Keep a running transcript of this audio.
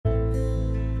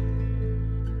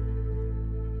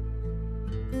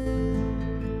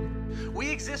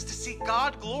exist to see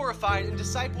God glorified and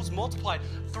disciples multiplied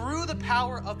through the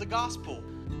power of the gospel.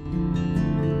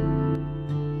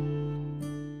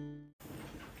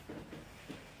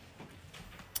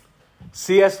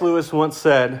 C.S. Lewis once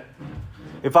said,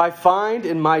 "If I find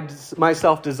in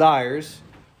myself desires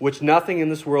which nothing in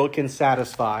this world can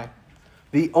satisfy,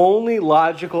 the only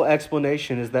logical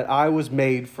explanation is that I was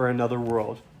made for another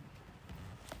world."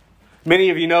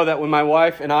 Many of you know that when my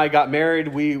wife and I got married,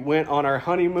 we went on our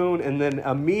honeymoon and then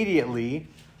immediately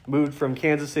moved from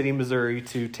Kansas City, Missouri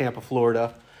to Tampa,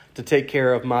 Florida to take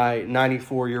care of my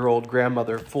 94-year-old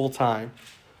grandmother full time.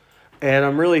 And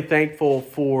I'm really thankful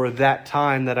for that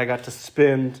time that I got to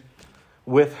spend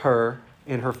with her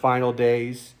in her final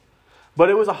days.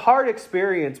 But it was a hard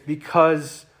experience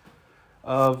because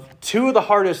of two of the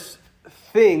hardest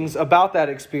things about that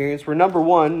experience were, number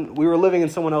one, we were living in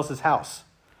someone else's house.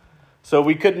 So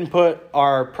we couldn't put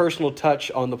our personal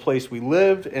touch on the place we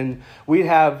lived, and we'd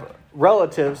have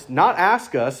relatives not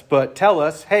ask us, but tell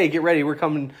us, "Hey, get ready, we're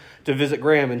coming to visit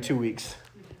Graham in 2 weeks."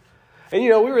 And, we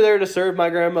were there to serve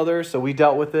my grandmother, so we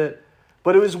dealt with it.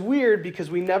 But it was weird because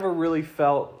we never really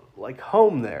felt like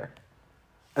home there.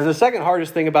 And the second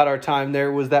hardest thing about our time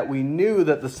there was that we knew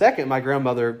that the second my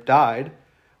grandmother died,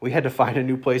 we had to find a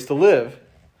new place to live.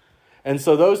 And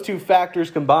so those two factors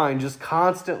combined just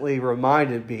constantly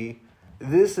reminded me,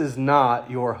 this is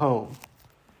not your home.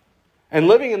 And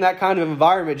living in that kind of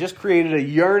environment just created a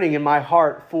yearning in my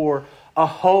heart for a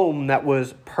home that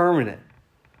was permanent.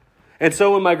 And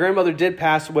so when my grandmother did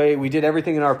pass away, we did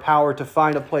everything in our power to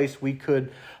find a place we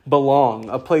could belong,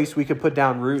 a place we could put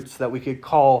down roots that we could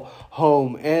call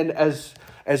home. And as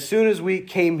soon as we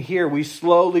came here, we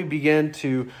slowly began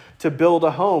to build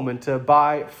a home and to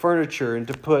buy furniture and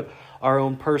to put our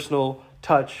own personal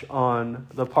touch on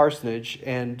the parsonage.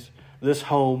 And this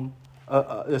home,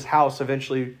 this house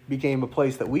eventually became a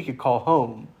place that we could call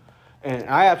home. And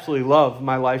I absolutely love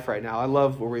my life right now. I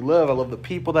love where we live. I love the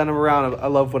people that I'm around. I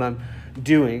love what I'm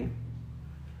doing.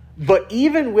 But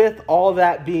even with all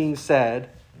that being said,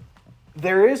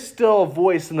 there is still a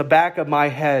voice in the back of my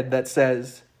head that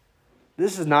says,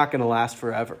 this is not going to last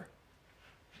forever.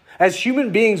 As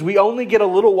human beings, we only get a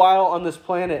little while on this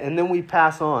planet and then we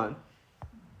pass on.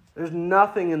 There's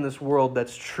nothing in this world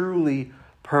that's truly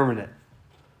permanent.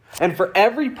 And for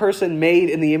every person made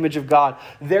in the image of God,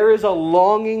 there is a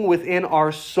longing within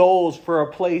our souls for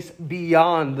a place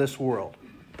beyond this world.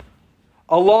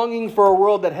 A longing for a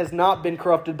world that has not been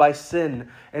corrupted by sin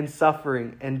and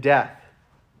suffering and death.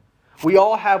 We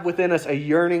all have within us a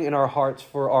yearning in our hearts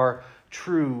for our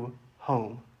true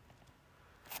home.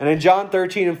 And in John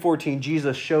 13 and 14,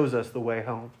 Jesus shows us the way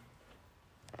home.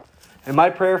 And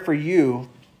my prayer for you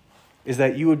is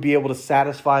that you would be able to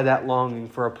satisfy that longing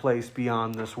for a place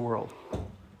beyond this world.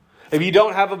 If you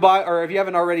don't have a Bible, or if you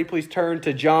haven't already, please turn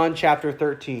to John chapter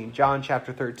 13. John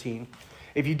chapter 13.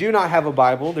 If you do not have a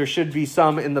Bible, there should be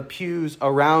some in the pews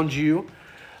around you.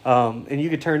 And you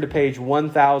could turn to page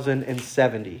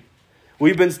 1070.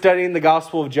 We've been studying the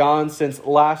Gospel of John since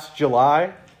last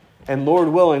July. And Lord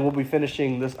willing, we'll be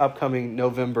finishing this upcoming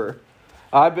November.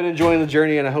 I've been enjoying the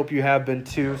journey, and I hope you have been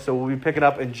too. So we'll be picking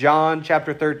up in John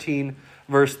chapter 13,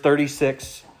 verse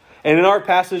 36. And in our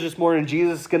passage this morning,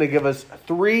 Jesus is going to give us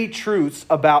 3 truths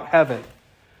about heaven.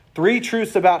 3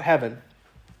 truths about heaven.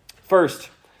 First,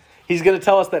 he's going to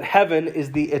tell us that heaven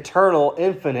is the eternal,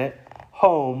 infinite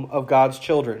home of God's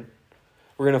children.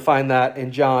 We're going to find that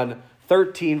in John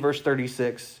 13, verse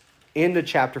 36, into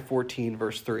chapter 14,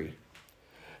 verse 3.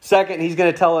 Second, he's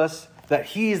going to tell us that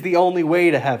he's the only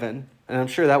way to heaven. And I'm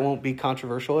sure that won't be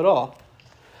controversial at all.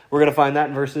 We're going to find that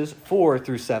in verses 4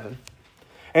 through 7.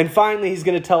 And finally, he's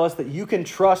going to tell us that you can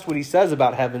trust what he says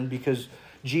about heaven because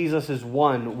Jesus is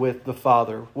one with the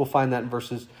Father. We'll find that in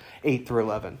verses 8 through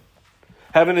 11.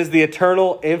 Heaven is the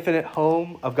eternal, infinite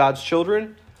home of God's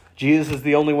children. Jesus is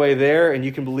the only way there, and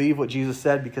you can believe what Jesus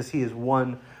said because he is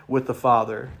one with the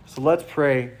Father. So let's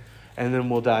pray, and then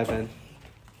we'll dive in.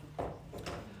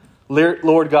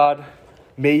 Lord God,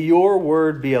 may your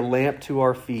word be a lamp to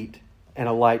our feet and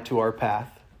a light to our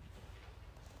path.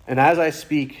 And as I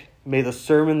speak, may the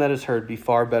sermon that is heard be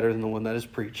far better than the one that is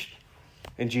preached.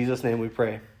 In Jesus' name we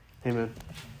pray. Amen.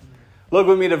 Look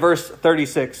with me to verse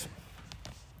 36.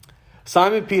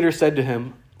 Simon Peter said to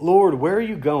him, Lord, where are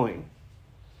you going?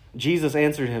 Jesus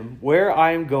answered him, where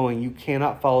I am going, you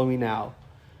cannot follow me now,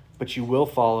 but you will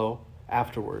follow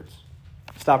afterwards.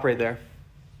 Stop right there.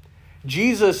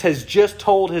 Jesus has just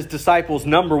told his disciples,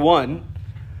 number one,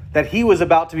 that he was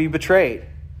about to be betrayed.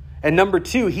 And number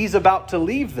two, he's about to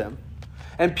leave them.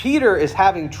 And Peter is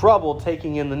having trouble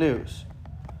taking in the news.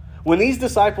 When these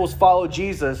disciples follow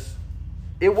Jesus,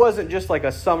 It wasn't just like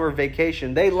a summer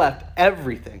vacation. They left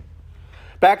everything.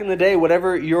 Back in the day,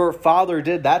 whatever your father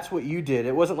did, that's what you did.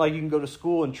 It wasn't like you can go to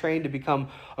school and train to become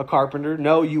a carpenter.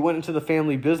 No, you went into the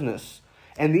family business.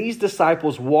 And these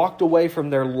disciples walked away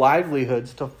from their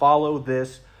livelihoods to follow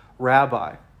this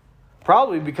rabbi.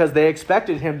 Probably because they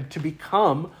expected him to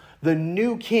become the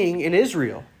new king in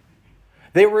Israel.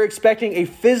 They were expecting a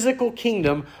physical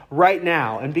kingdom right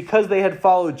now. And because they had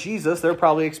followed Jesus, they're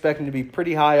probably expecting to be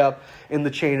pretty high up in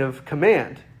the chain of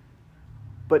command.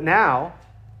 But now,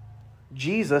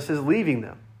 Jesus is leaving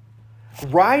them.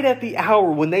 Right at the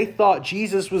hour when they thought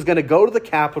Jesus was going to go to the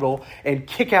capital and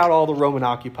kick out all the Roman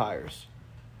occupiers.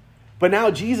 But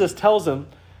now Jesus tells them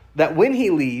that when he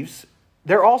leaves,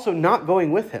 they're also not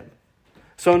going with him.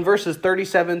 So in verses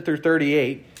 37 through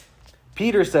 38,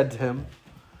 Peter said to him,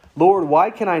 "Lord,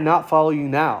 why can I not follow you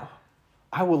now?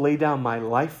 I will lay down my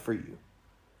life for you."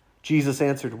 Jesus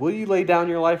answered, "Will you lay down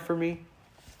your life for me?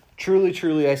 Truly,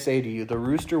 truly, I say to you, the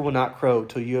rooster will not crow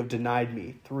till you have denied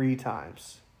me 3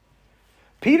 times.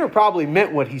 Peter probably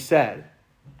meant what he said.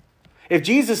 If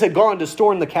Jesus had gone to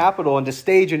storm the Capitol and to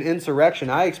stage an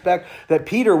insurrection, I expect that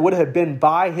Peter would have been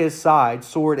by his side,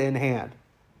 sword in hand.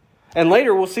 And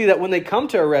later we'll see that when they come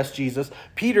to arrest Jesus,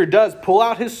 Peter does pull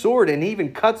out his sword and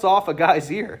even cuts off a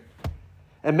guy's ear.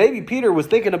 And maybe Peter was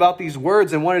thinking about these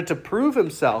words and wanted to prove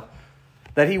himself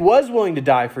that he was willing to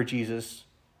die for Jesus.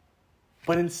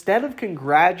 But instead of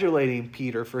congratulating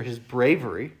Peter for his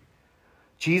bravery,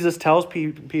 Jesus tells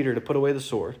Peter to put away the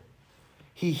sword.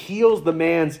 He heals the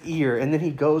man's ear, and then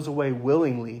he goes away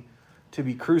willingly to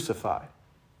be crucified.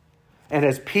 And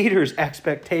as Peter's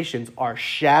expectations are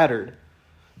shattered,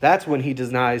 that's when he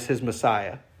denies his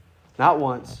Messiah. Not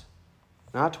once,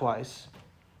 not twice,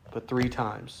 but 3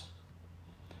 times.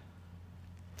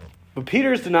 But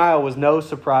Peter's denial was no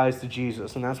surprise to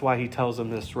Jesus, and that's why he tells him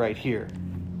this right here.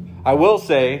 I will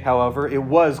say, however, it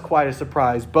was quite a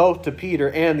surprise both to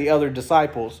Peter and the other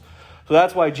disciples. So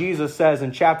that's why Jesus says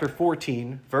in chapter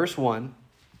 14, verse 1,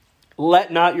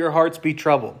 "Let not your hearts be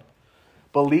troubled.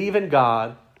 Believe in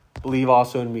God, believe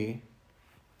also in me."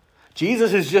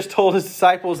 Jesus has just told his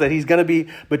disciples that he's going to be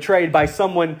betrayed by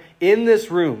someone in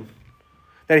this room,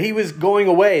 that he was going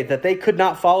away, that they could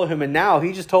not follow him. And now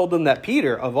he just told them that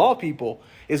Peter, of all people,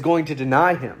 is going to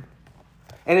deny him.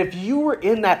 And if you were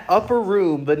in that upper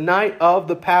room the night of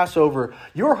the Passover,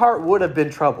 your heart would have been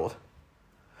troubled.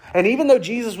 And even though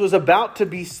Jesus was about to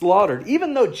be slaughtered,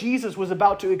 even though Jesus was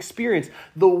about to experience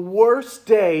the worst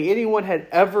day anyone had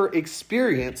ever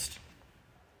experienced,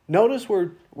 notice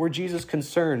where Jesus'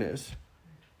 concern is.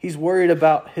 He's worried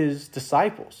about his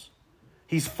disciples.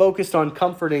 He's focused on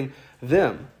comforting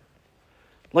them.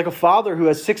 Like a father who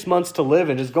has 6 months to live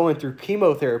and is going through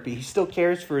chemotherapy, he still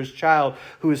cares for his child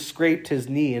who has scraped his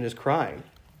knee and is crying.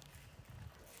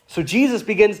 So Jesus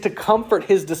begins to comfort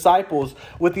his disciples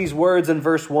with these words in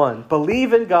verse 1.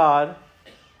 Believe in God,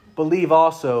 believe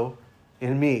also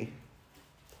in me.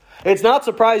 It's not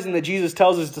surprising that Jesus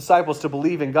tells his disciples to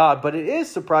believe in God, but it is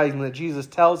surprising that Jesus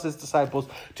tells his disciples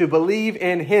to believe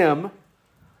in him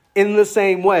in the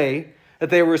same way that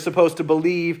they were supposed to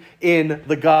believe in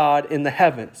the God in the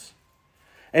heavens.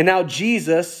 And now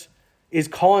Jesus is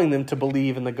calling them to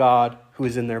believe in the God who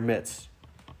is in their midst.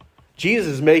 Jesus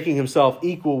is making himself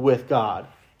equal with God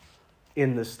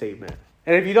in this statement.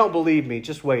 And if you don't believe me,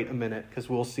 just wait a minute, because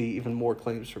we'll see even more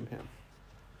claims from him.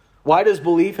 Why does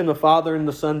belief in the Father and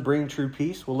the Son bring true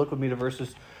peace? Well, look with me to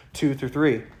verses 2 through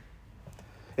 3.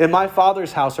 In my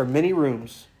Father's house are many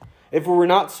rooms. If it were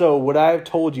not so, would I have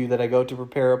told you that I go to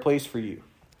prepare a place for you?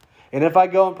 And if I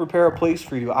go and prepare a place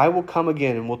for you, I will come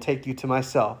again and will take you to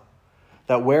myself,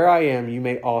 that where I am, you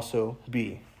may also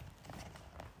be.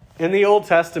 In the Old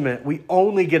Testament, we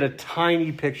only get a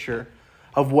tiny picture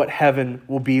of what heaven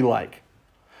will be like.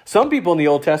 Some people in the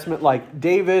Old Testament, like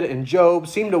David and Job,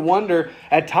 seem to wonder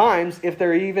at times if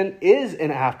there even is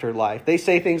an afterlife. They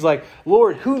say things like,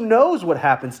 Lord, who knows what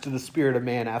happens to the spirit of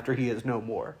man after he is no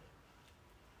more?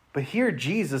 But here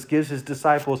Jesus gives his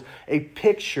disciples a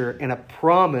picture and a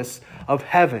promise of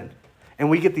heaven. And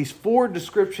we get these 4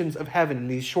 descriptions of heaven in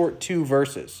these short 2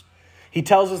 verses. He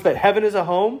tells us that heaven is a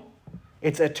home,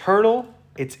 it's eternal,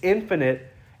 it's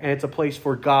infinite, and it's a place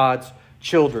for God's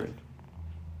children.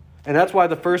 And that's why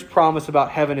the first promise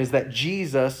about heaven is that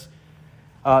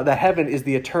that heaven is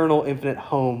the eternal, infinite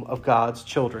home of God's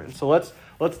children. So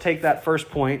let's take that first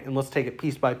point and let's take it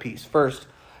piece by piece. First,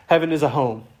 heaven is a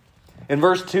home. In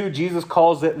verse 2, Jesus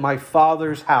calls it my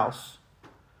Father's house.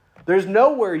 There's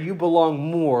nowhere you belong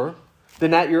more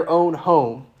than at your own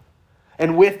home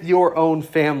and with your own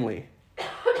family.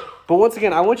 But once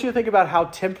again, I want you to think about how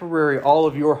temporary all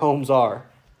of your homes are.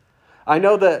 I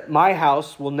know that my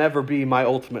house will never be my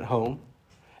ultimate home.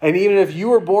 And even if you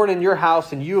were born in your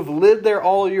house and you have lived there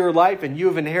all your life and you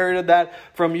have inherited that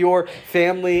from your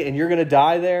family and you're going to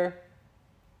die there,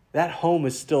 that home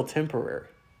is still temporary.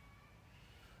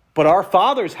 But our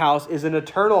Father's house is an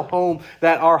eternal home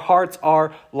that our hearts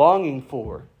are longing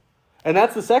for. And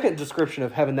that's the second description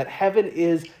of heaven, that heaven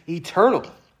is eternal.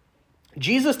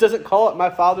 Jesus doesn't call it my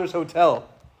Father's hotel.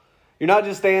 You're not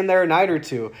just staying there a night or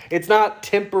two. It's not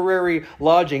temporary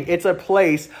lodging. It's a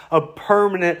place of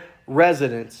permanent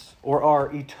residence, or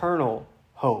our eternal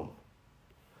home.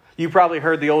 You probably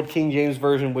heard the old King James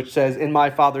Version, which says, "In my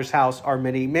Father's house are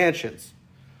many mansions."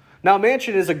 Now,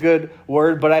 mansion is a good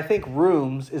word, but I think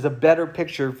rooms is a better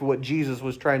picture for what Jesus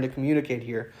was trying to communicate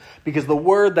here. Because the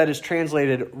word that is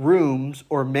translated rooms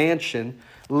or mansion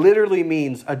literally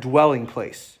means a dwelling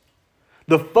place.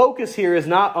 The focus here is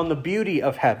not on the beauty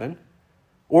of heaven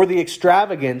or the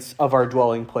extravagance of our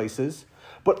dwelling places,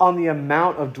 but on the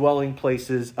amount of dwelling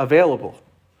places available.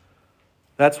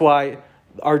 That's why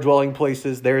our dwelling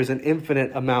places, there is an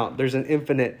infinite amount. There's an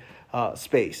infinite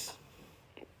space.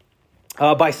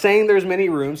 By saying there's many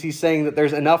rooms, he's saying that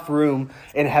there's enough room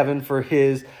in heaven for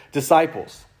his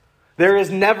disciples. There is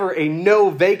never a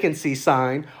no vacancy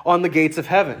sign on the gates of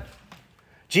heaven.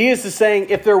 Jesus is saying,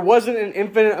 if there wasn't an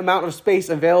infinite amount of space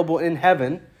available in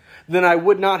heaven, then I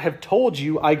would not have told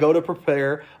you I go to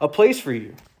prepare a place for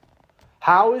you.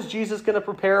 How is Jesus going to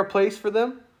prepare a place for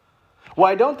them? Well,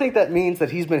 I don't think that means that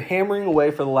he's been hammering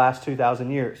away for the last 2,000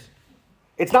 years.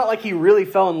 It's not like he really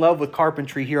fell in love with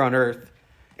carpentry here on earth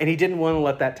and he didn't want to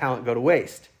let that talent go to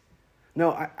waste.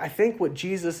 No, I think what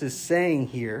Jesus is saying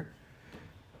here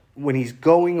when he's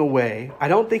going away, I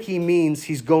don't think he means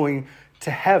he's going to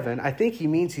heaven. I think he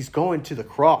means he's going to the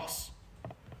cross.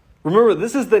 Remember,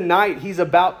 this is the night he's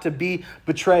about to be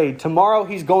betrayed. Tomorrow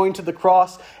he's going to the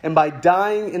cross, and by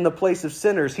dying in the place of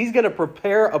sinners, he's going to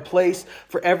prepare a place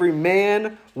for every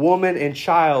man, woman, and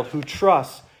child who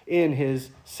trusts in his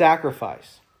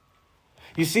sacrifice.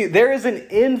 You see, there is an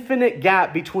infinite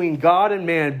gap between God and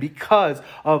man because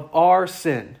of our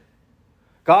sin.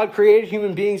 God created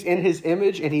human beings in his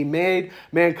image, and he made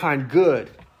mankind good.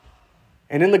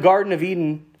 And in the Garden of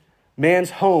Eden,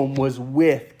 man's home was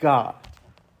with God.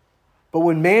 But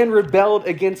when man rebelled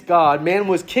against God, man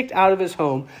was kicked out of his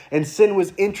home and sin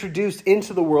was introduced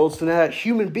into the world so that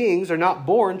human beings are not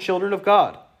born children of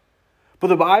God. But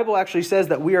the Bible actually says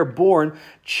that we are born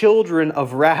children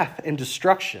of wrath and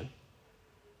destruction.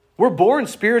 We're born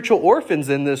spiritual orphans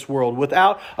in this world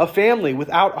without a family,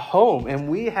 without a home, and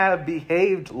we have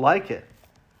behaved like it.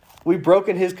 We've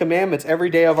broken his commandments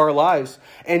every day of our lives.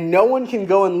 And no one can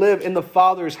go and live in the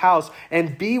Father's house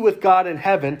and be with God in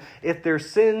heaven if their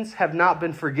sins have not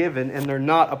been forgiven and they're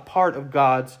not a part of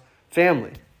God's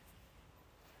family.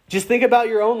 Just think about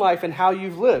your own life and how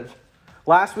you've lived.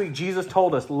 Last week, Jesus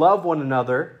told us, love one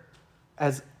another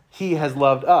as he has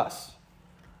loved us.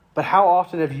 But how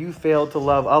often have you failed to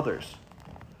love others?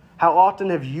 How often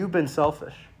have you been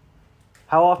selfish?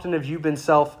 How often have you been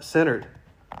self-centered?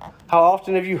 How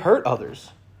often have you hurt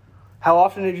others? How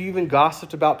often have you even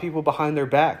gossiped about people behind their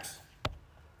backs?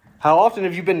 How often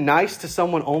have you been nice to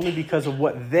someone only because of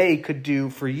what they could do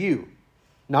for you,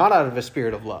 not out of a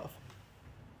spirit of love?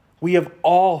 We have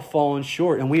all fallen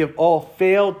short, and we have all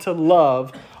failed to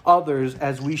love others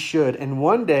as we should. And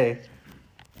one day,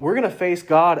 we're going to face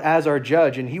God as our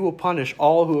judge, and he will punish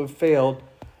all who have failed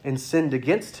and sinned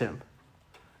against him.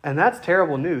 And that's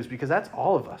terrible news because that's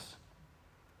all of us.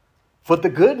 But the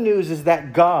good news is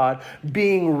that God,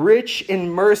 being rich in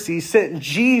mercy, sent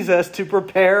Jesus to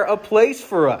prepare a place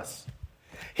for us.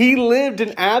 He lived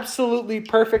an absolutely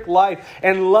perfect life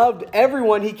and loved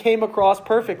everyone he came across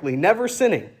perfectly, never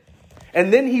sinning.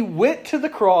 And then he went to the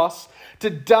cross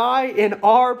to die in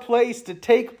our place, to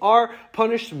take our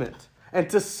punishment and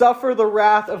to suffer the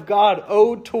wrath of God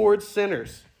owed towards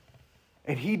sinners.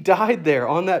 And he died there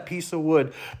on that piece of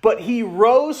wood. But he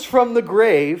rose from the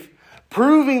grave,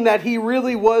 proving that he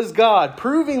really was God,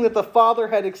 proving that the Father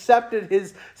had accepted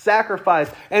his sacrifice,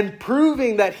 and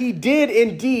proving that he did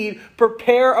indeed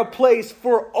prepare a place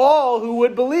for all who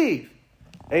would believe.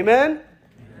 Amen?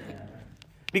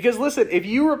 Because listen, if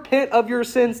you repent of your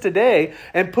sins today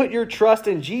and put your trust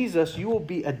in Jesus, you will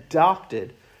be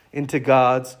adopted into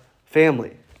God's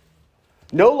family.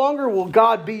 No longer will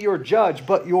God be your judge,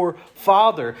 but your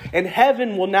Father. And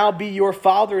heaven will now be your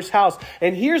Father's house.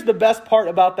 And here's the best part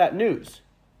about that news.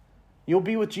 You'll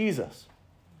be with Jesus.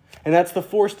 And that's the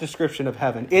fourth description of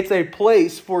heaven. It's a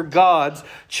place for God's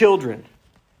children.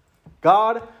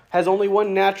 God has only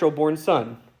one natural born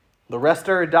son. The rest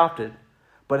are adopted.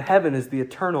 But heaven is the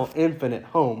eternal, infinite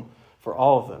home for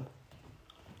all of them.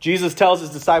 Jesus tells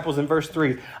his disciples in verse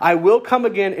 3, I will come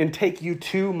again and take you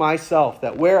to myself,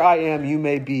 that where I am, you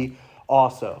may be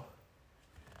also.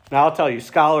 Now, I'll tell you,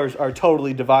 scholars are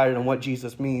totally divided on what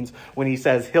Jesus means when he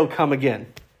says he'll come again.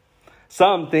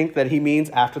 Some think that he means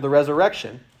after the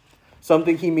resurrection. Some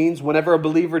think he means whenever a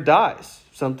believer dies.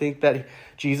 Some think that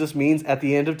Jesus means at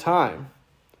the end of time.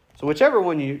 So whichever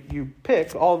one you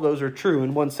pick, all of those are true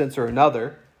in one sense or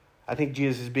another. I think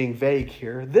Jesus is being vague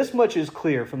here. This much is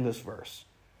clear from this verse.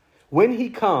 When he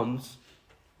comes,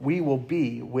 we will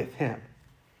be with him.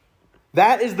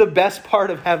 That is the best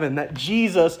part of heaven, that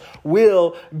Jesus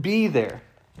will be there.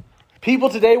 People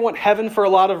today want heaven for a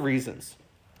lot of reasons.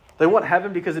 They want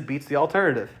heaven because it beats the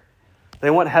alternative. They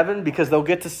want heaven because they'll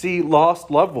get to see lost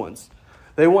loved ones.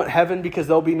 They want heaven because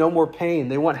there'll be no more pain.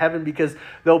 They want heaven because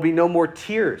there'll be no more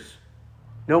tears,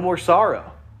 no more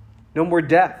sorrow, no more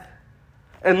death.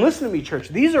 And listen to me, church,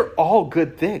 these are all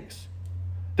good things.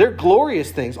 They're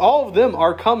glorious things. All of them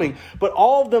are coming, but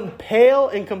all of them pale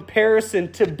in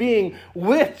comparison to being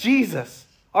with Jesus,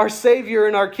 our Savior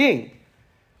and our King.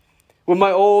 When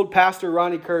my old pastor,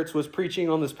 Ronnie Kurtz, was preaching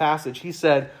on this passage, he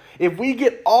said, if we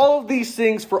get all of these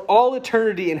things for all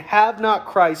eternity and have not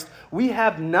Christ, we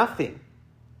have nothing.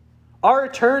 Our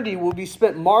eternity will be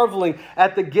spent marveling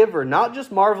at the giver, not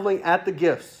just marveling at the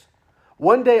gifts.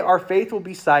 One day our faith will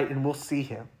be sight and we'll see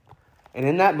him. And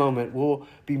in that moment, we'll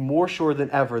be more sure than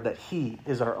ever that he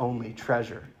is our only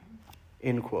treasure.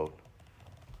 End quote.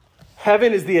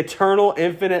 Heaven is the eternal,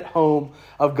 infinite home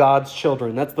of God's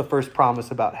children. That's the first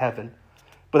promise about heaven.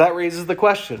 But that raises the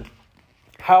question,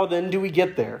 how then do we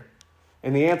get there?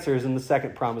 And the answer is in the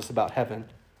second promise about heaven.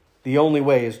 The only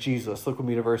way is Jesus. Look with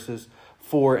me to verses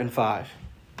 4 and 5.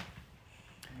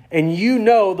 And you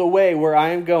know the way where I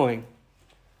am going.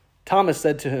 Thomas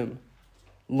said to him,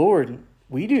 Lord,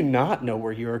 we do not know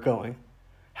where you are going.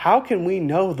 How can we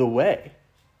know the way?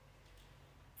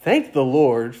 Thank the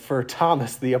Lord for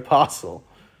Thomas the apostle.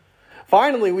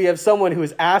 Finally, we have someone who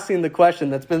is asking the question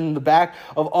that's been in the back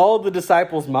of all the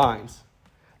disciples' minds.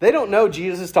 They don't know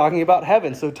Jesus is talking about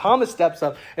heaven. So Thomas steps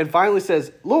up and finally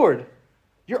says, Lord,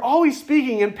 you're always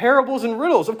speaking in parables and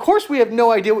riddles. Of course we have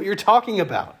no idea what you're talking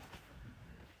about.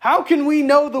 How can we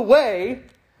know the way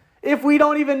if we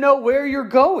don't even know where you're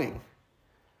going?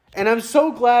 And I'm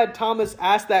so glad Thomas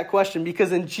asked that question,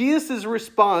 because in Jesus'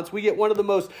 response, we get one of the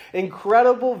most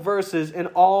incredible verses in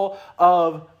all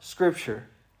of Scripture.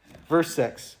 Verse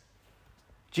 6.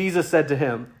 Jesus said to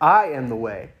him, I am the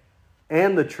way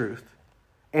and the truth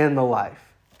and the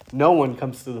life. No one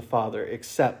comes to the Father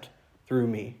except through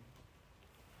me.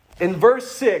 In verse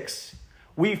 6,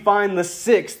 we find the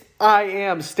sixth I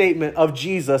am statement of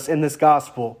Jesus in this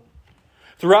gospel.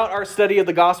 Throughout our study of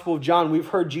the Gospel of John, we've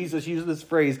heard Jesus use this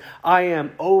phrase, I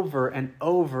am, over and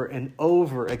over and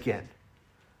over again.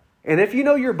 And if you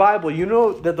know your Bible, you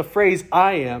know that the phrase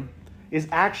I am is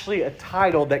actually a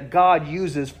title that God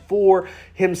uses for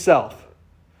himself.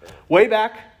 Way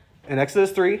back in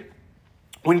Exodus 3,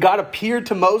 when God appeared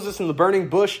to Moses in the burning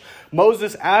bush,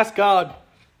 Moses asked God,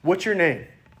 what's your name?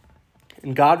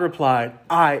 And God replied,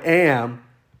 I am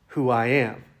who I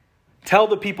am. Tell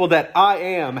the people that I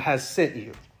am has sent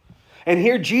you. And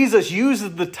here Jesus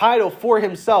uses the title for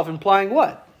himself, implying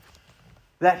what?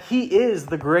 That he is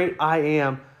the great I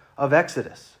am of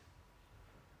Exodus.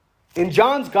 In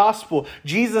John's gospel,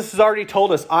 Jesus has already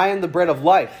told us, I am the bread of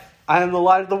life. I am the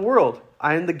light of the world.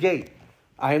 I am the gate.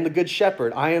 I am the good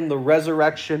shepherd. I am the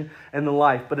resurrection and the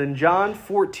life. But in John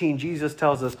 14, Jesus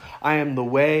tells us, I am the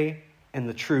way and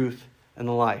the truth and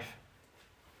the life.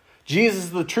 Jesus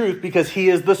is the truth because he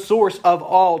is the source of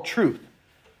all truth.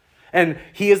 And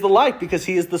he is the life because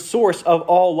he is the source of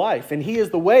all life. And he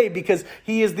is the way because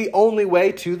he is the only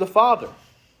way to the Father.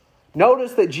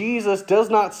 Notice that Jesus does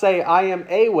not say, I am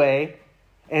a way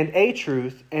and a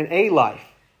truth and a life.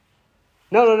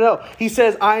 No. He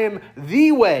says, I am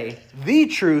the way, the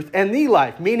truth, and the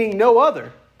life, meaning no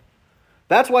other.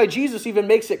 That's why Jesus even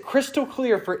makes it crystal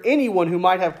clear for anyone who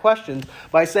might have questions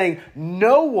by saying,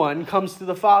 no one comes to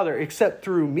the Father except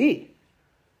through me.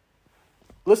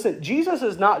 Listen, Jesus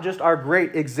is not just our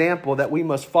great example that we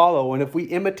must follow, and if we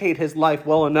imitate his life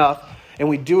well enough and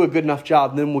we do a good enough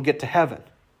job, then we'll get to heaven.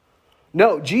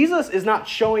 No, Jesus is not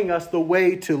showing us the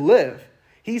way to live.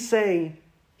 He's saying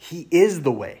he is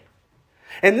the way.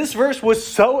 And this verse was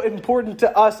so important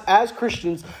to us as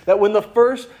Christians that when the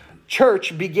first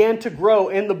church began to grow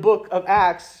in the book of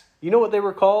Acts, you know what they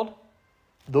were called?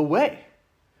 The Way.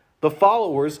 The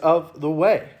followers of the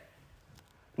Way.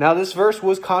 Now, this verse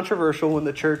was controversial when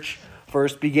the church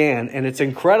first began, and it's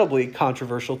incredibly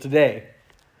controversial today.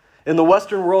 In the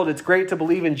Western world, it's great to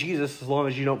believe in Jesus as long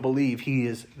as you don't believe he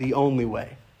is the only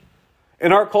way.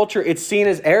 In our culture, it's seen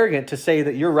as arrogant to say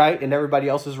that you're right and everybody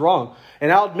else is wrong.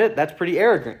 And I'll admit that's pretty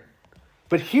arrogant.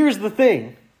 But here's the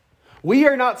thing. We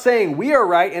are not saying we are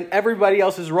right and everybody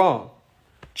else is wrong.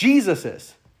 Jesus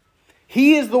is.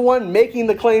 He is the one making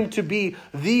the claim to be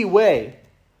the way.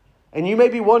 And you may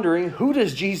be wondering, who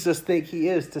does Jesus think he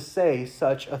is to say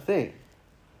such a thing?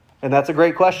 And that's a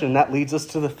great question. That leads us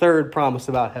to the third promise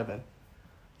about heaven.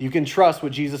 You can trust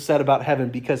what Jesus said about heaven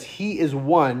because he is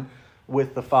one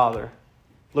with the Father.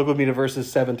 Look with me to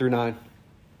verses 7 through 9.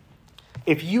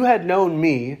 If you had known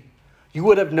me, you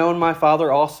would have known my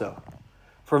Father also.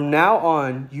 From now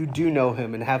on, you do know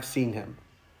him and have seen him.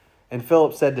 And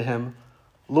Philip said to him,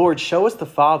 Lord, show us the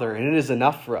Father, and it is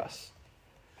enough for us.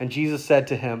 And Jesus said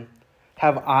to him,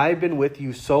 have I been with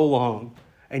you so long,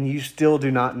 and you still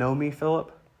do not know me,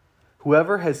 Philip?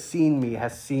 Whoever has seen me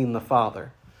has seen the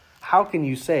Father. How can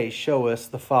you say, show us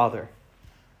the Father?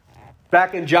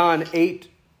 Back in John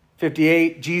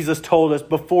 8:58, Jesus told us,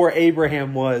 before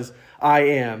Abraham was, I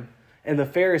am. And the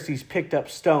Pharisees picked up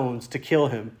stones to kill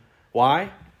him.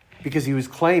 Why? Because he was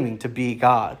claiming to be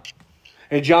God.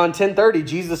 In John 10:30,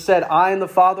 Jesus said, I and the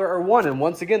Father are one. And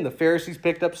once again, the Pharisees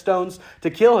picked up stones to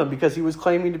kill him because he was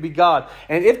claiming to be God.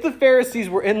 And if the Pharisees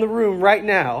were in the room right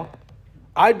now,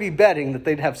 I'd be betting that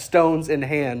they'd have stones in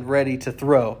hand ready to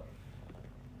throw.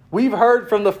 We've heard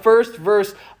from the first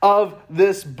verse of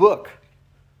this book.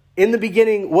 In the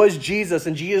beginning was Jesus,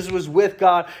 and Jesus was with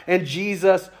God, and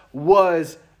Jesus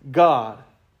was God.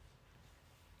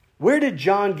 Where did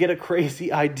John get a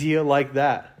crazy idea like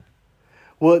that?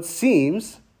 Well, it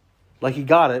seems like he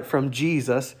got it from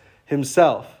Jesus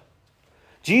himself.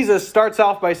 Jesus starts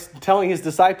off by telling his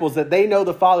disciples that they know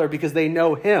the Father because they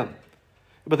know him.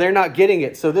 But they're not getting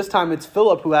it. So this time it's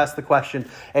Philip who asks the question.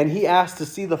 And he asks to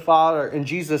see the Father. And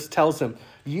Jesus tells him,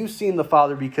 you've seen the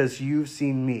Father because you've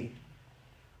seen me.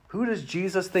 Who does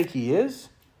Jesus think he is?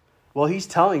 Well, he's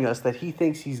telling us that he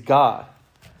thinks he's God.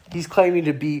 He's claiming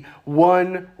to be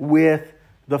one with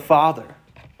the Father.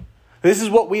 This is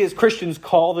what we as Christians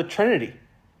call the Trinity,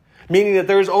 meaning that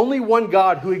there is only one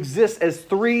God who exists as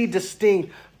three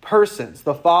distinct persons,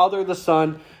 the Father, the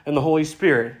Son, and the Holy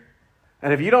Spirit.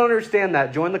 And if you don't understand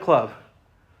that, join the club.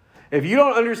 If you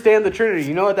don't understand the Trinity,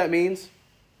 you know what that means?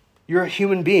 You're a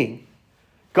human being.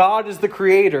 God is the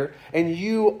creator, and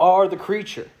you are the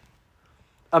creature.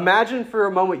 Imagine for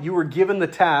a moment you were given the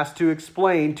task to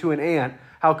explain to an ant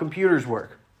how computers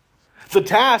work. The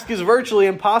task is virtually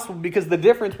impossible because the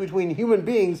difference between human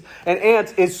beings and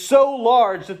ants is so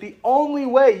large that the only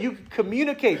way you could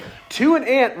communicate to an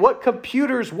ant what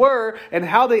computers were and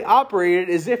how they operated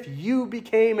is if you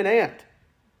became an ant.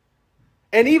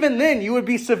 And even then, you would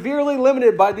be severely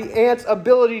limited by the ant's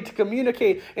ability to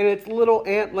communicate in its little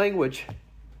ant language.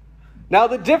 Now,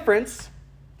 the difference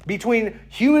between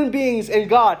human beings and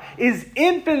God is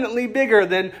infinitely bigger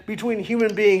than between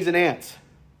human beings and ants.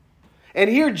 And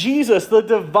here Jesus, the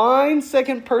divine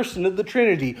second person of the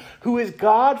Trinity, who is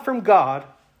God from God,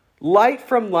 light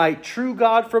from light, true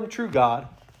God from true God,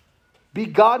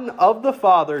 begotten of the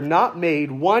Father, not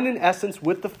made, one in essence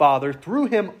with the Father. Through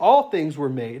him all things were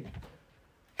made.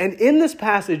 And in this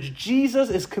passage, Jesus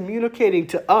is communicating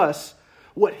to us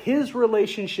what his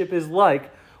relationship is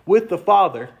like with the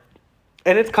Father.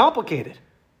 And it's complicated.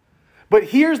 But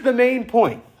here's the main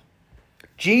point.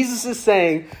 Jesus is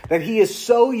saying that he is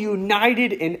so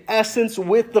united in essence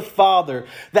with the Father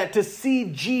that to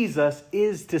see Jesus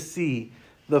is to see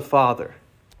the Father.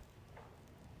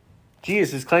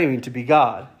 Jesus is claiming to be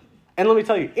God. And let me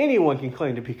tell you, anyone can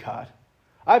claim to be God.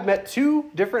 I've met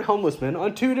two different homeless men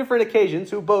on two different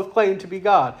occasions who both claim to be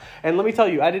God. And let me tell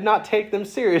you, I did not take them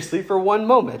seriously for one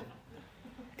moment.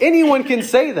 Anyone can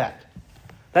say that.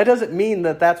 That doesn't mean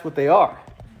that that's what they are.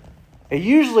 It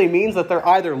usually means that they're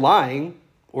either lying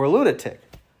or a lunatic.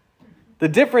 The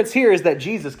difference here is that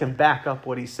Jesus can back up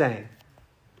what he's saying.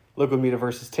 Look with me to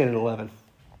verses 10 and 11.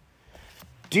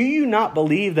 Do you not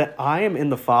believe that I am in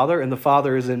the Father and the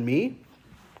Father is in me?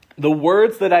 The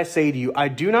words that I say to you, I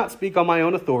do not speak on my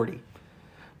own authority,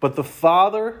 but the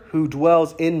Father who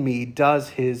dwells in me does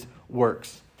his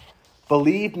works.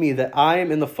 Believe me that I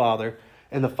am in the Father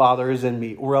and the Father is in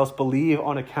me, or else believe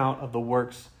on account of the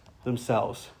works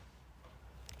themselves.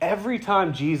 Every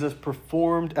time Jesus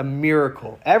performed a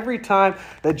miracle, every time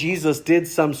that Jesus did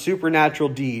some supernatural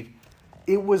deed,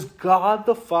 it was God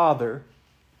the Father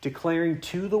declaring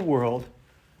to the world,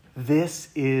 this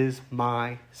is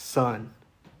my Son.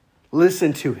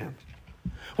 Listen to him.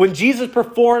 When Jesus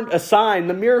performed a sign,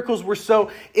 the miracles were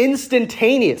so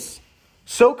instantaneous,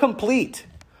 so complete,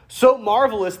 so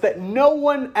marvelous that no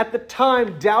one at the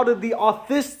time doubted the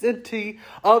authenticity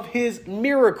of his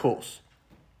miracles.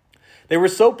 They were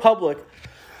so public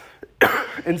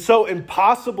and so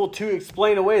impossible to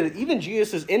explain away that even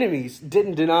Jesus' enemies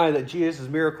didn't deny that Jesus'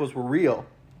 miracles were real.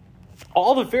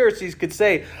 All the Pharisees could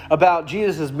say about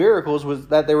Jesus' miracles was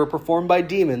that they were performed by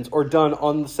demons or done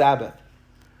on the Sabbath.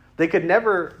 They could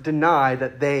never deny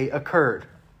that they occurred.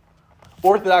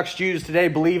 Orthodox Jews today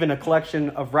believe in a collection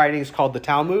of writings called the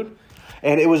Talmud,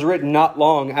 and it was written not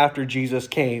long after Jesus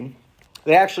came.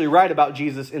 They actually write about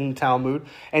Jesus in the Talmud,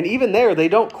 and even there they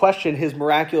don't question his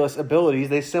miraculous abilities.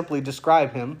 They simply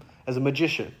describe him as a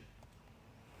magician.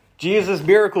 Jesus'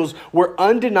 miracles were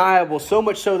undeniable, so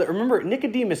much so that, remember,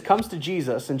 Nicodemus comes to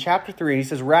Jesus in chapter 3 and he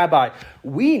says, "Rabbi,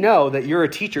 we know that you're a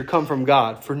teacher come from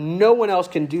God, for no one else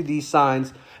can do these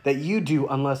signs that you do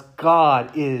unless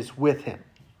God is with him."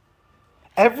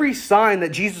 Every sign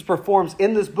that Jesus performs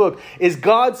in this book is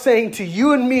God saying to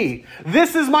you and me,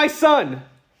 "This is my son.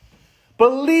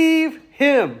 Believe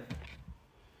him."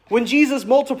 When Jesus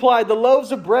multiplied the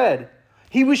loaves of bread,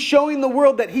 he was showing the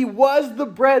world that he was the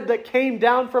bread that came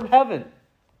down from heaven.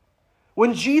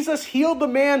 When Jesus healed the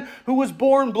man who was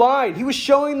born blind, he was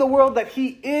showing the world that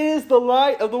he is the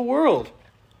light of the world.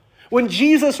 When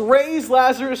Jesus raised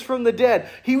Lazarus from the dead,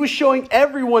 he was showing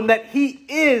everyone that he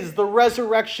is the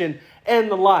resurrection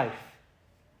and the life.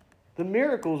 The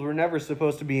miracles were never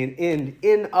supposed to be an end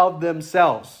in of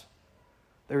themselves.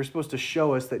 They were supposed to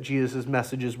show us that Jesus'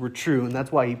 messages were true, and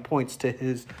that's why he points to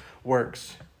his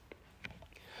works.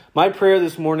 My prayer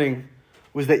this morning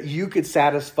was that you could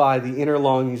satisfy the inner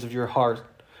longings of your heart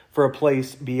for a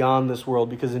place beyond this world,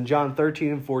 because in John 13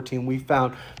 and 14, we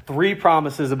found 3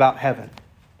 promises about heaven.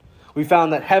 We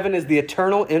found that heaven is the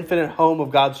eternal, infinite home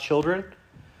of God's children.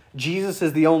 Jesus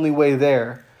is the only way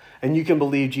there, and you can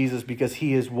believe Jesus because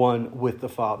he is one with the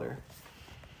Father.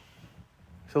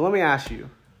 So let me ask you,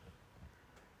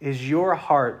 is your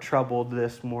heart troubled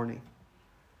this morning?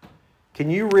 Can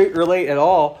you relate at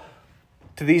all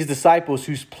to these disciples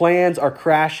whose plans are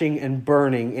crashing and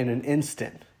burning in an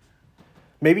instant?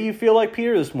 Maybe you feel like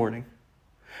Peter this morning.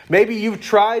 Maybe you've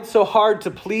tried so hard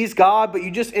to please God, but you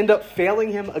just end up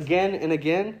failing him again and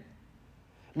again.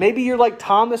 Maybe you're like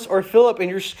Thomas or Philip and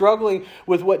you're struggling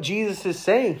with what Jesus is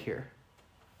saying here.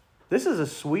 This is a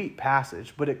sweet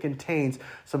passage, but it contains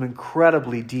some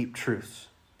incredibly deep truths.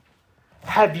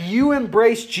 Have you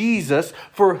embraced Jesus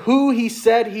for who he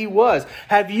said he was?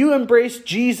 Have you embraced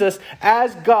Jesus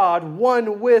as God,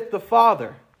 one with the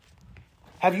Father?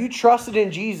 Have you trusted in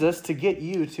Jesus to get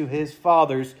you to his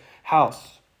Father's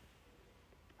house?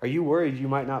 Are you worried you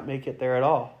might not make it there at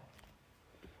all?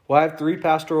 Well, I have 3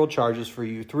 pastoral charges for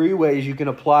you. 3 ways you can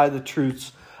apply the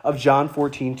truths of John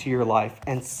 14 to your life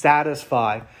and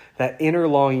satisfy that inner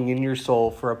longing in your soul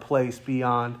for a place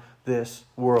beyond this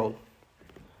world.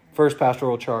 First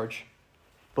pastoral charge: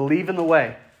 believe in the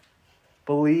way.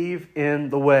 Believe in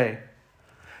the way.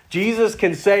 Jesus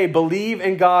can say, "Believe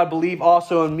in God, believe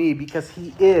also in me," because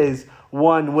he is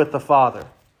one with the Father.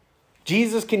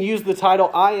 Jesus can use the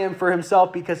title "I am" for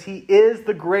himself because he is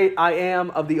the great I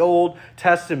am of the Old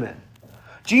Testament.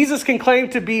 Jesus can claim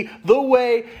to be the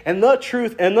way and the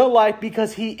truth and the life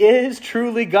because he is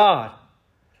truly God.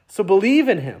 So believe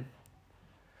in him.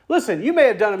 Listen, you may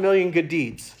have done a million good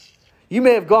deeds. You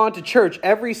may have gone to church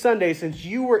every Sunday since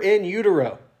you were in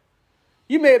utero.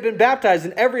 You may have been baptized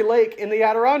in every lake in the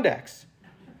Adirondacks.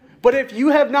 But if you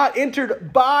have not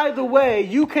entered by the way,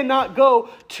 you cannot go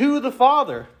to the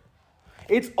Father.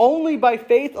 It's only by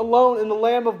faith alone in the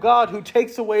Lamb of God who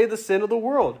takes away the sin of the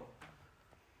world.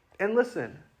 And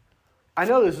listen, I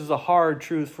know this is a hard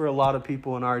truth for a lot of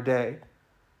people in our day.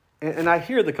 And I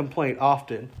hear the complaint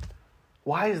often.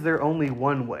 Why is there only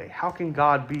one way? How can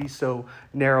God be so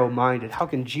narrow-minded? How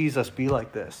can Jesus be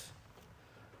like this?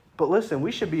 But listen,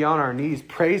 we should be on our knees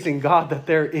praising God that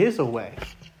there is a way.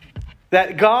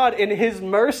 That God in his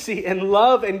mercy and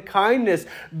love and kindness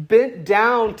bent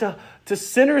down to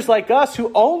sinners like us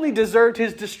who only deserved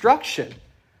his destruction.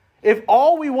 If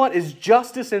all we want is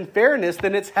justice and fairness,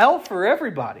 then it's hell for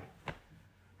everybody.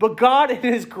 But God in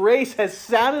his grace has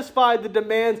satisfied the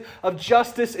demands of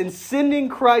justice in sending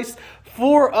Christ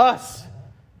for us.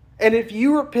 And if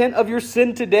you repent of your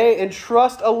sin today and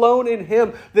trust alone in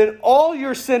him, then all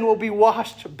your sin will be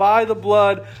washed by the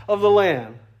blood of the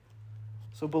Lamb.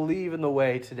 So believe in the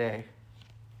way today.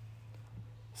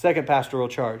 Second pastoral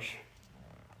charge: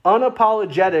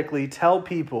 unapologetically tell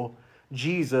people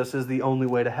Jesus is the only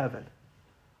way to heaven.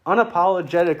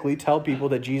 Unapologetically tell people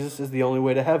that Jesus is the only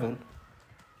way to heaven.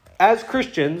 As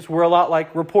Christians, we're a lot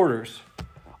like reporters.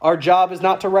 Our job is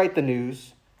not to write the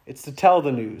news, it's to tell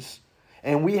the news.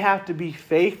 And we have to be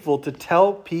faithful to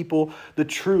tell people the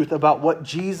truth about what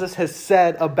Jesus has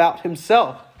said about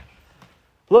himself.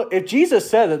 Look, if Jesus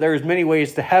said that there's many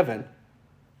ways to heaven,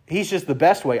 he's just the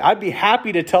best way. I'd be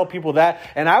happy to tell people that,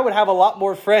 and I would have a lot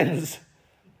more friends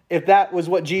if that was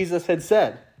what Jesus had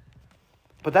said.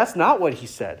 But that's not what he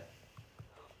said.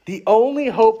 The only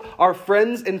hope our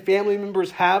friends and family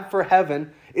members have for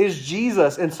heaven is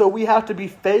Jesus. And so we have to be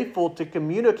faithful to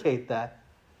communicate that.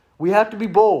 We have to be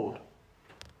bold.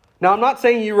 Now, I'm not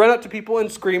saying you run up to people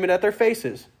and scream it at their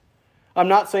faces. I'm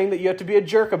not saying that you have to be a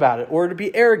jerk about it or to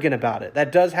be arrogant about it.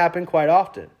 That does happen quite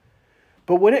often.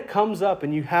 But when it comes up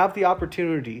and you have the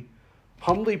opportunity,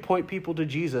 humbly point people to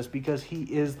Jesus because he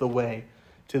is the way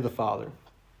to the Father.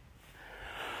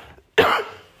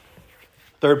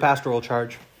 Third pastoral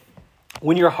charge.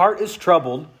 When your heart is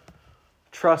troubled,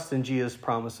 trust in Jesus'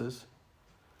 promises.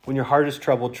 When your heart is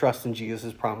troubled, trust in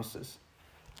Jesus' promises.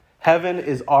 Heaven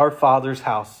is our Father's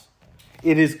house.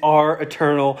 It is our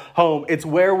eternal home. It's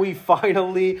where we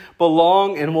finally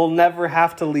belong and will never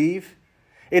have to leave.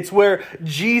 It's where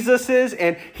Jesus is,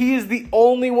 and he is the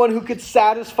only one who could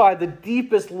satisfy the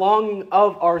deepest longing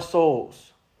of our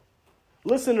souls.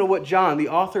 Listen to what John, the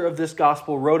author of this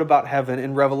gospel, wrote about heaven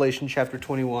in Revelation chapter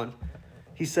 21.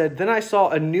 He said, "Then I saw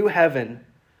a new heaven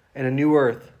and a new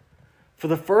earth. For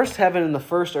the first heaven and the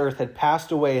first earth had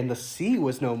passed away, and the sea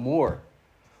was no more.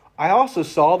 I also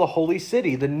saw the holy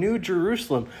city, the new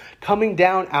Jerusalem, coming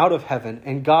down out of heaven,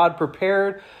 and God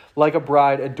prepared like a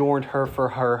bride adorned her for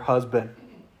her husband.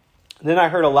 Then I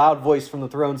heard a loud voice from the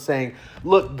throne saying,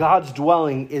 'Look, God's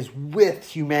dwelling is with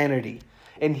humanity,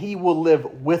 and he will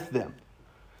live with them.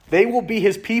 They will be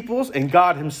his peoples, and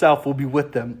God himself will be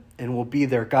with them and will be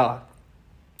their God.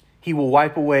 He will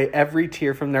wipe away every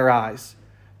tear from their eyes.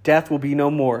 Death will be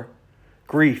no more.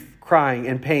 Grief, crying,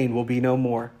 and pain will be no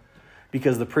more,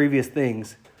 because the previous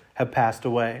things have passed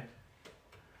away.'"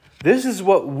 This is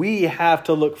what we have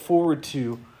to look forward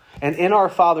to. And in our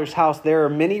Father's house, there are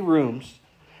many rooms.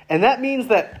 And that means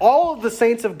that all of the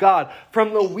saints of God,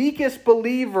 from the weakest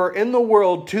believer in the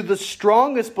world to the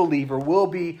strongest believer, will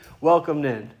be welcomed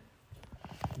in.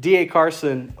 D.A.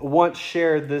 Carson once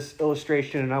shared this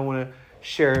illustration, and I want to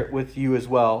share it with you as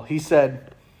well. He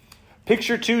said,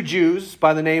 "Picture two Jews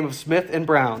by the name of Smith and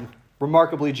Brown,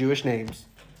 remarkably Jewish names.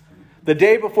 The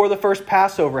day before the first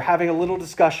Passover, having a little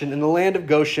discussion in the land of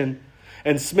Goshen,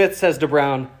 and Smith says to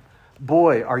Brown,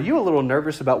 'Boy, are you a little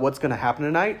nervous about what's going to happen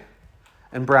tonight?'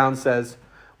 And Brown says,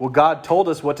 'Well, God told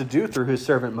us what to do through his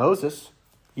servant Moses.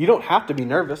 You don't have to be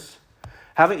nervous.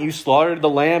 Haven't you slaughtered the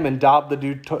lamb and daubed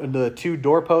the two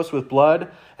doorposts with blood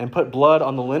and put blood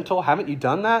on the lintel? Haven't you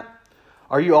done that?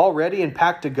 Are you all ready and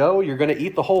packed to go? You're going to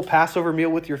eat the whole Passover meal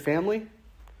with your family?'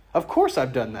 Of course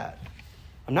I've done that.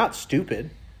 I'm not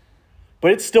stupid.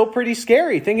 But it's still pretty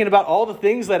scary thinking about all the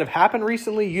things that have happened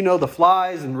recently. You know, the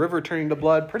flies and river turning to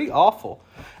blood. Pretty awful.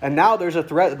 And now there's a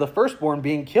threat of the firstborn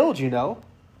being killed, you know.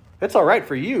 It's all right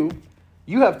for you.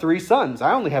 You have 3 sons.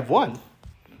 I only have 1.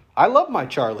 I love my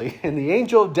Charlie. And the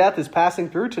angel of death is passing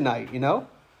through tonight, you know.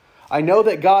 I know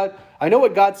what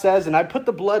God says, and I put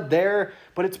the blood there,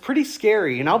 but it's pretty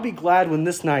scary, and I'll be glad when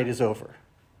this night is over."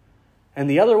 And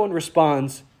the other one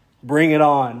responds, "Bring it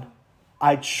on.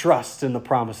 I trust in the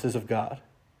promises of God."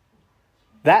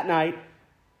 That night,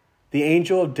 the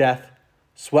angel of death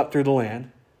swept through the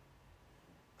land.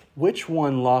 Which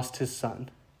one lost his son?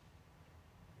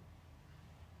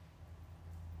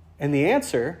 And the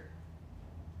answer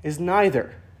is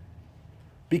neither.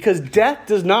 Because death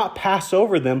does not pass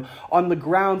over them on the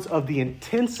grounds of the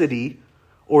intensity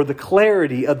or the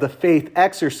clarity of the faith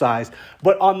exercise,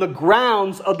 but on the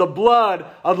grounds of the blood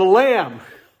of the Lamb.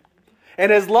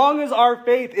 And as long as our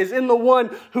faith is in the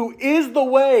one who is the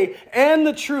way and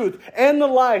the truth and the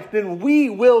life, then we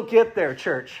will get there,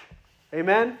 church.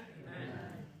 Amen? Amen.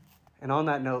 And on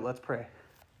that note, let's pray.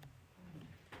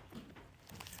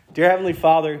 Dear Heavenly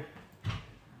Father,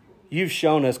 you've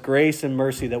shown us grace and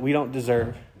mercy that we don't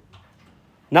deserve.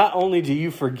 Not only do you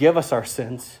forgive us our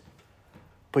sins,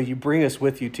 but you bring us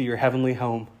with you to your heavenly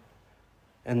home.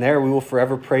 And there we will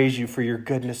forever praise you for your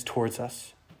goodness towards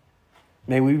us.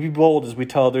 May we be bold as we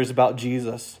tell others about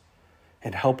Jesus,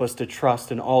 and help us to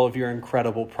trust in all of your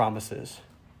incredible promises.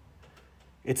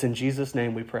 It's in Jesus'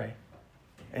 name we pray.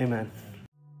 Amen.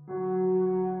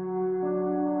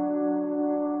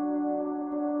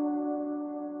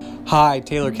 Hi,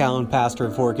 Taylor Callan, pastor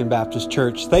of Horicon Baptist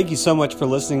Church. Thank you so much for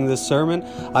listening to this sermon.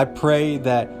 I pray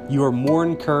that you are more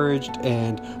encouraged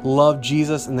and love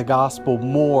Jesus and the gospel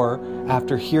more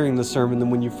after hearing the sermon than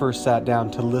when you first sat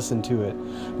down to listen to it.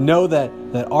 Know that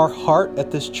our heart at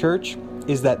this church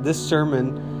is that this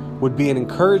sermon would be an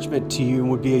encouragement to you and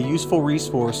would be a useful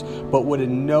resource, but would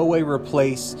in no way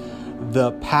replace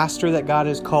the pastor that God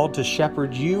has called to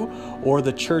shepherd you or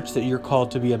the church that you're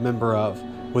called to be a member of.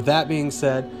 With that being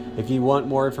said, if you want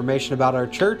more information about our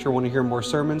church or want to hear more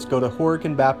sermons, go to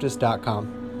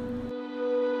HouricanBaptist.com.